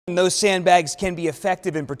Those sandbags can be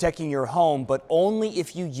effective in protecting your home, but only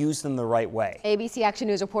if you use them the right way. ABC Action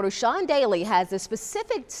News reporter Sean Daly has the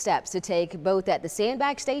specific steps to take both at the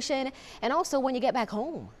sandbag station and also when you get back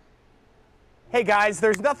home. Hey guys,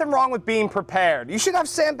 there's nothing wrong with being prepared. You should have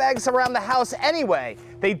sandbags around the house anyway.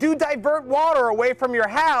 They do divert water away from your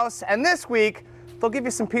house, and this week, they'll give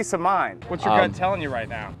you some peace of mind. What's your gut telling you right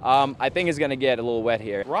now? I think it's gonna get a little wet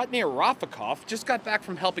here. Rodney Rafikoff just got back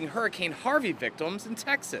from helping Hurricane Harvey victims in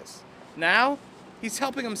Texas. Now, he's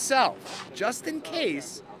helping himself, just in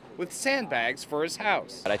case, with sandbags for his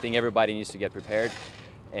house. But I think everybody needs to get prepared,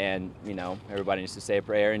 and everybody needs to say a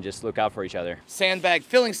prayer and just look out for each other. Sandbag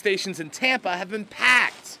filling stations in Tampa have been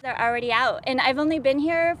packed. They're already out, and I've only been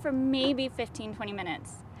here for maybe 15-20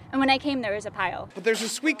 minutes. And when I came, there was a pile. But there's a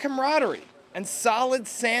sweet camaraderie and solid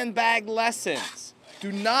sandbag lessons.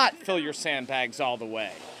 Do not fill your sandbags all the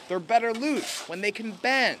way. They're better loose when they can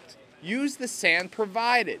bend. Use the sand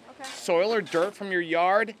provided. Okay. Soil or dirt from your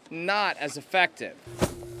yard, not as effective.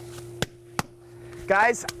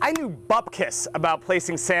 Guys, I knew bupkis about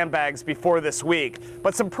placing sandbags before this week,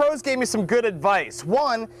 but some pros gave me some good advice.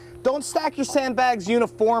 One, don't stack your sandbags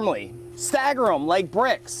uniformly. Stagger them like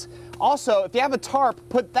bricks. Also, if you have a tarp,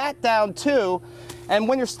 put that down too. And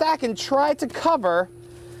when you're stacking, try to cover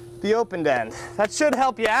the opened end. That should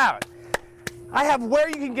help you out. I have where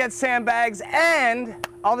you can get sandbags and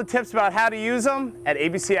all the tips about how to use them at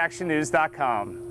abcactionnews.com.